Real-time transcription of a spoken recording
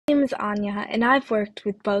name is Anya, and I've worked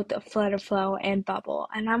with both Flutterflow and Bubble,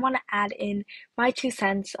 and I want to add in my 2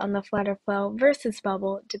 cents on the Flutterflow versus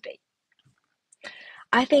Bubble debate.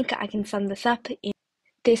 I think I can sum this up in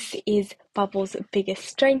this is Bubble's biggest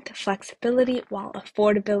strength, flexibility, while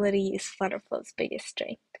affordability is Flutterflow's biggest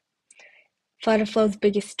strength. Flutterflow's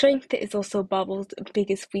biggest strength is also Bubble's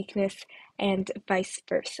biggest weakness, and vice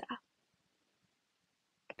versa.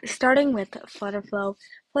 Starting with Flutterflow,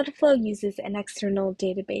 Flutterflow uses an external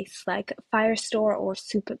database like Firestore or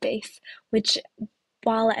Supabase, which,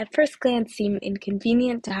 while at first glance seem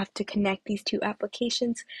inconvenient to have to connect these two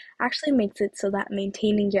applications, actually makes it so that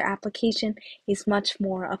maintaining your application is much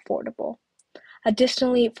more affordable.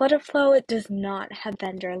 Additionally, Flutterflow does not have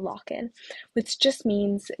vendor lock-in, which just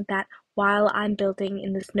means that while I'm building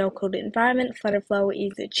in this no-code environment, Flutterflow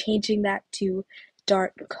is changing that to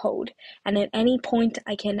Dart code. And at any point,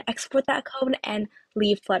 I can export that code and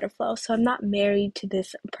leave Flutterflow, so I'm not married to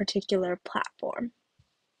this particular platform.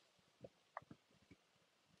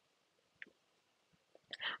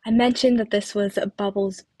 I mentioned that this was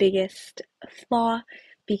Bubble's biggest flaw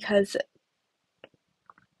because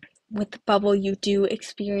with Bubble, you do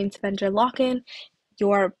experience vendor lock-in.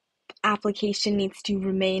 Your application needs to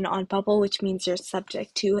remain on Bubble, which means you're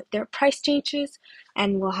subject to their price changes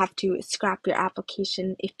and will have to scrap your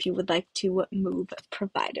application if you would like to move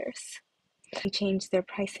providers. They change their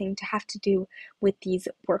pricing to have to do with these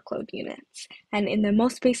workload units. And in the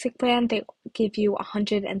most basic plan, they give you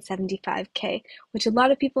 175K, which a lot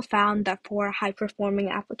of people found that for high-performing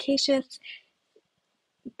applications,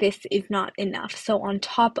 this is not enough. So on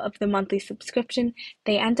top of the monthly subscription,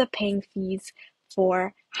 they end up paying fees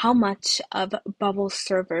for how much of Bubble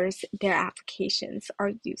servers their applications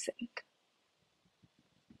are using.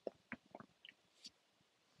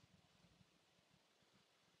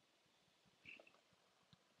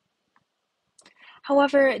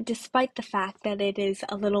 However, despite the fact that it is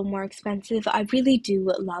a little more expensive, I really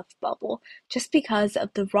do love Bubble just because of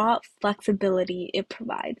the raw flexibility it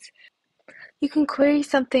provides. You can query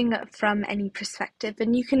something from any perspective,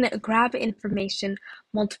 and you can grab information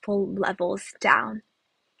multiple levels down.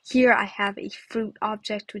 Here I have a fruit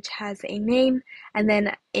object which has a name and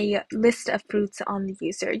then a list of fruits on the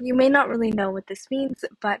user. You may not really know what this means,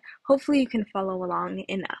 but hopefully you can follow along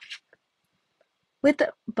enough. With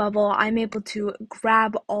Bubble, I'm able to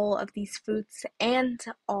grab all of these fruits and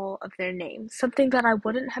all of their names, something that I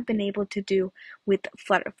wouldn't have been able to do with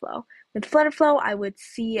Flutterflow. With Flutterflow, I would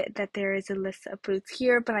see that there is a list of fruits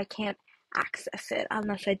here, but I can't access it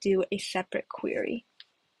unless I do a separate query.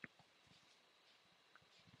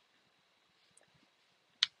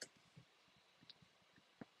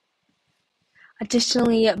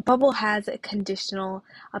 Additionally, Bubble has conditional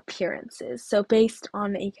appearances. So based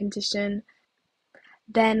on a condition,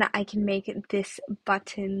 then I can make this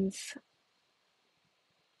button's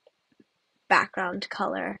background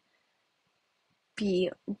color be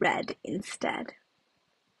red instead.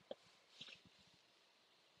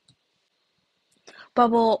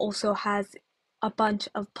 Bubble also has a bunch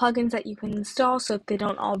of plugins that you can install, so if they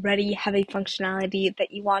don't already have a functionality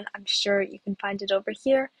that you want, I'm sure you can find it over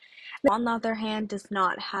here. On the other hand, does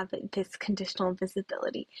not have this conditional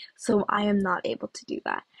visibility, so I am not able to do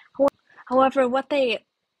that. However, what they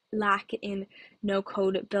lack in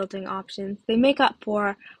no-code building options, they make up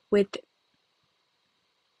for with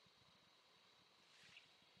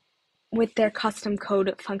their custom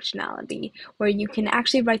code functionality, where you can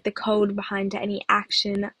actually write the code behind any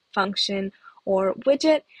action, function, or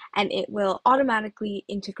widget, and it will automatically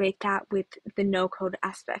integrate that with the no-code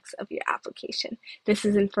aspects of your application. This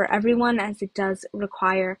isn't for everyone, as it does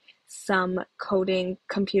require some coding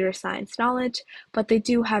computer science knowledge, but they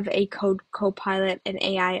do have a code copilot and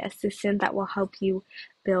AI assistant that will help you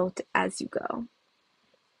build as you go.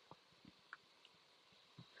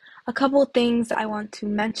 A couple things I want to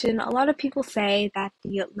mention. A lot of people say that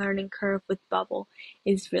the learning curve with Bubble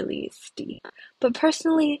is really steep, but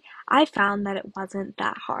personally, I found that it wasn't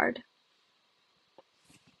that hard.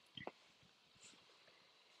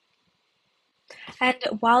 And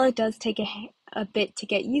while it does take a bit to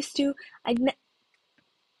get used to, I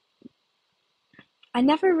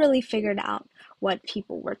never really figured out what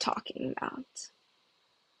people were talking about.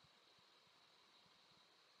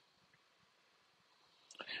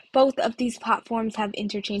 Both of these platforms have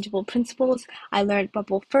interchangeable principles. I learned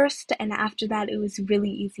Bubble first, and after that it was really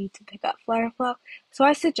easy to pick up Flutterflow, so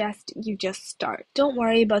I suggest you just start. Don't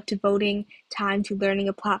worry about devoting time to learning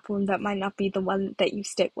a platform that might not be the one that you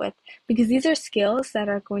stick with, because these are skills that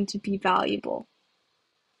are going to be valuable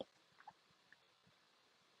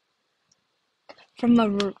from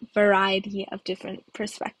a variety of different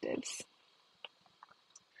perspectives.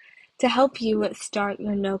 To help you start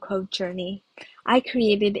your no-code journey, I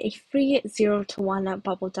created a free 0 to 1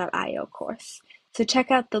 bubble.io course. So check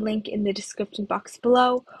out the link in the description box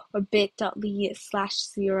below or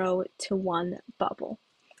bit.ly/0 to 1 bubble.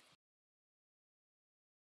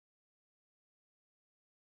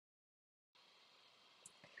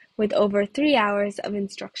 With over 3 hours of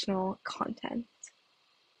instructional content.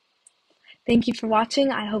 Thank you for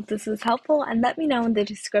watching. I hope this was helpful, and let me know in the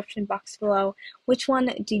description box below which one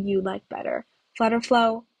do you like better,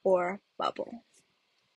 Flutterflow or Bubble.